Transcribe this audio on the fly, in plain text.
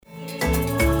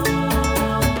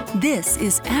This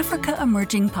is Africa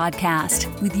Emerging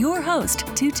Podcast with your host,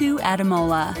 Tutu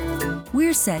Ademola.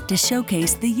 We're set to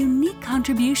showcase the unique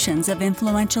contributions of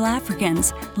influential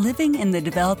Africans living in the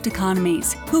developed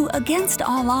economies who, against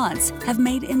all odds, have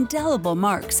made indelible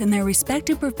marks in their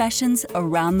respective professions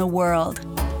around the world.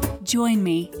 Join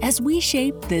me as we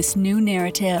shape this new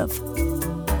narrative.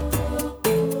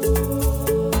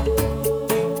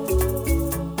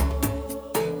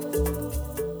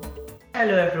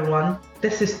 Hello everyone,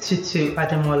 this is Tutu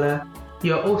Ademola,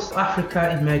 your host of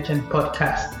Africa Emerging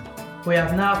Podcast. We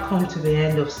have now come to the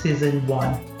end of Season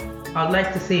 1. I'd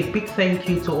like to say a big thank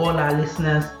you to all our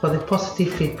listeners for the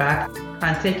positive feedback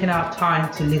and taking our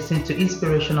time to listen to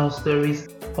inspirational stories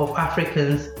of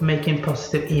Africans making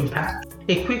positive impact.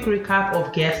 A quick recap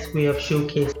of guests we have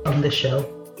showcased on the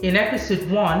show. In Episode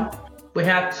 1, we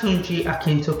had Tunji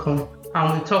Akintokun,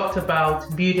 and we talked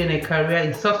about building a career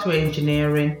in software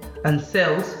engineering and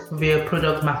sales via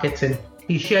product marketing.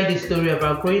 He shared his story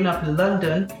about growing up in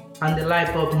London and the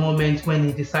light bulb moment when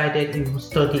he decided he would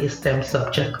study a STEM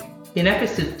subject. In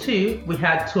Episode 2, we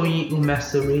had Toyin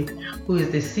Umesuri, who is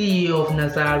the CEO of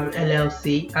Nazaru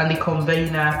LLC and the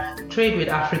convener Trade with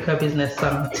Africa Business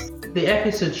Summit. The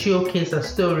episode showcased a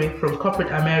story from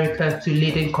corporate America to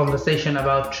leading conversation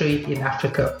about trade in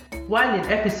Africa. While in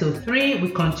Episode 3, we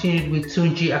continued with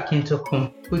Tunji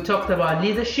Akintokun. We talked about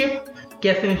leadership,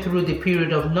 getting through the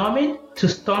period of numbing to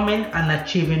storming and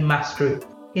achieving mastery.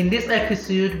 In this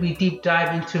episode, we deep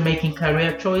dive into making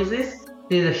career choices,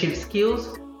 leadership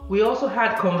skills. We also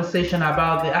had conversation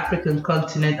about the African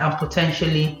continent and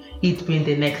potentially it being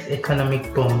the next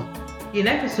economic boom. In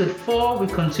Episode 4, we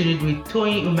continued with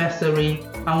Toyin Umesuri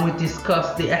and we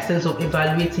discussed the essence of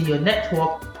evaluating your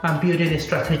network and building a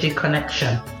strategic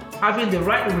connection. Having the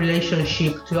right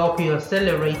relationship to help you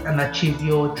accelerate and achieve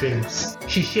your dreams.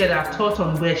 She shared her thoughts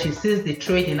on where she sees the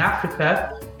trade in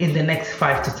Africa in the next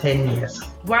 5 to 10 years.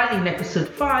 While in Episode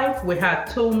 5, we had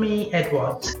Tomi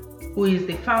Edwards, who is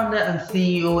the founder and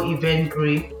CEO of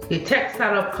Eventbrite, a tech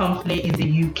startup company in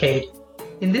the UK.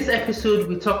 In this episode,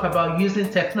 we talk about using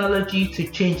technology to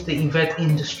change the event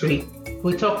industry.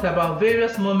 We talked about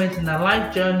various moments in her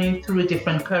life journey through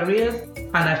different careers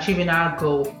and achieving our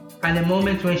goal, and a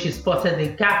moment when she spotted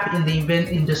a gap in the event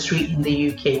industry in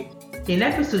the UK. In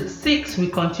Episode 6, we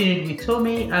continued with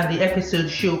Tomi and the episode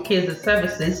showcased the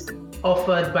services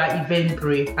offered by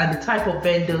Eventbrite and the type of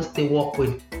vendors they work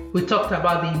with. We talked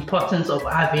about the importance of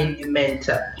having a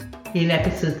mentor. In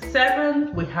Episode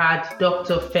 7, we had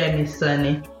Dr. Femi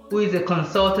Sani, who is a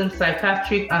consultant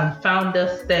psychiatric and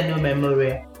founder Steno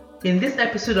Memorial. In this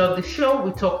episode of the show,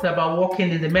 we talked about working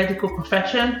in the medical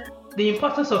profession, the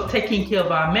importance of taking care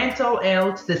of our mental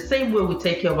health the same way we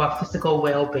take care of our physical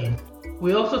well-being.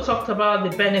 We also talked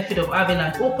about the benefit of having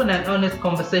an open and honest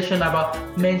conversation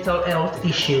about mental health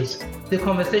issues. The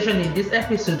conversation in this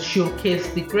episode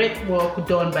showcased the great work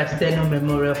done by Steno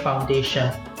Memorial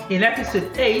Foundation. In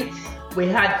Episode 8, we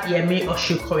had Yemi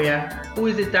Oshukoya, who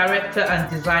is the director and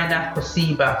designer for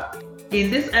Siba. In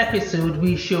this episode,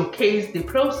 we showcased the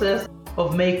process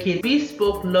of making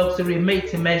bespoke luxury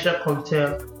made-to-measure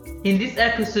couture. In this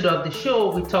episode of the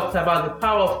show, we talked about the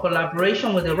power of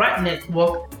collaboration with the right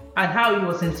network and how he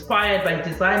was inspired by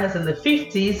designers in the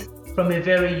 50s from a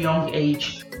very young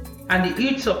age, and the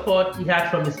huge support he had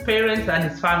from his parents and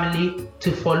his family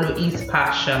to follow his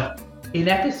passion. In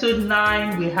Episode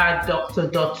 9, we had Dr.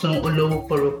 Dotun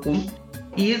Olowoforoku.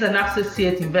 He is an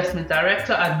Associate Investment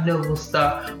Director at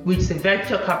Novostar, which is a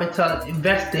venture capital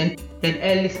investing in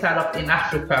early startup in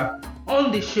Africa. On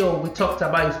the show, we talked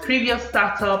about his previous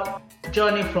startup,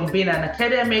 journey from being an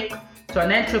academic to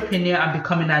an entrepreneur and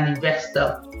becoming an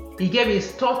investor. He gave his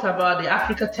thought about the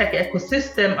Africa tech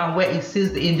ecosystem and where he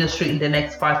sees the industry in the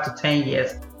next 5 to 10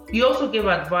 years. He also gave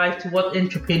advice to what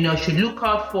entrepreneurs should look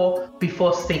out for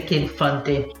before seeking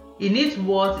funding. In his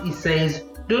words, he says,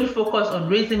 don't focus on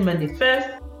raising money first.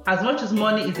 As much as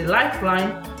money is a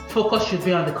lifeline, focus should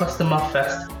be on the customer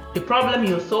first. The problem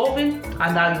you're solving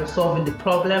and how you're solving the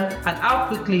problem and how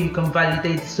quickly you can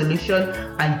validate the solution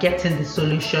and getting the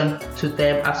solution to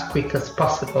them as quick as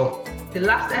possible. The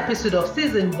last episode of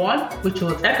Season 1, which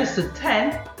was Episode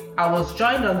 10, I was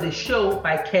joined on the show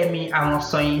by Kemi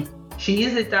Aronsoyin. She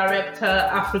is the Director,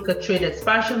 Africa Trade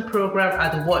Expansion Program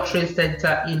at the World Trade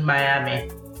Center in Miami.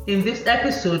 In this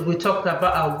episode, we talked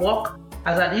about her work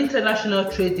as an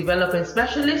international trade development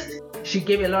specialist. She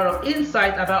gave a lot of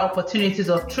insight about opportunities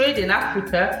of trade in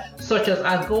Africa, such as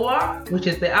AGOA, which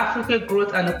is the Africa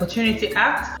Growth and Opportunity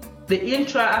Act, the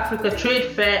Intra-Africa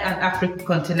Trade Fair, and Africa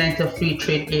Continental Free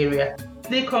Trade Area.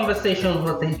 The conversation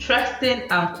was interesting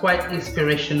and quite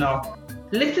inspirational.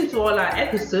 Listen to all our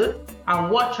episodes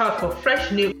and watch out for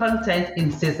fresh new content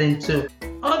in Season 2.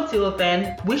 Until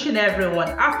then, wishing everyone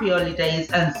happy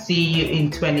holidays and see you in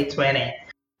 2020.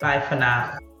 Bye for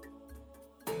now.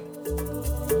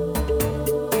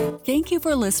 Thank you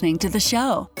for listening to the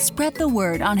show. Spread the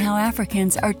word on how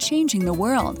Africans are changing the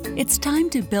world. It's time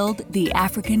to build the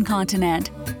African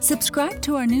continent. Subscribe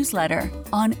to our newsletter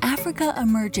on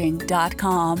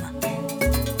africaemerging.com.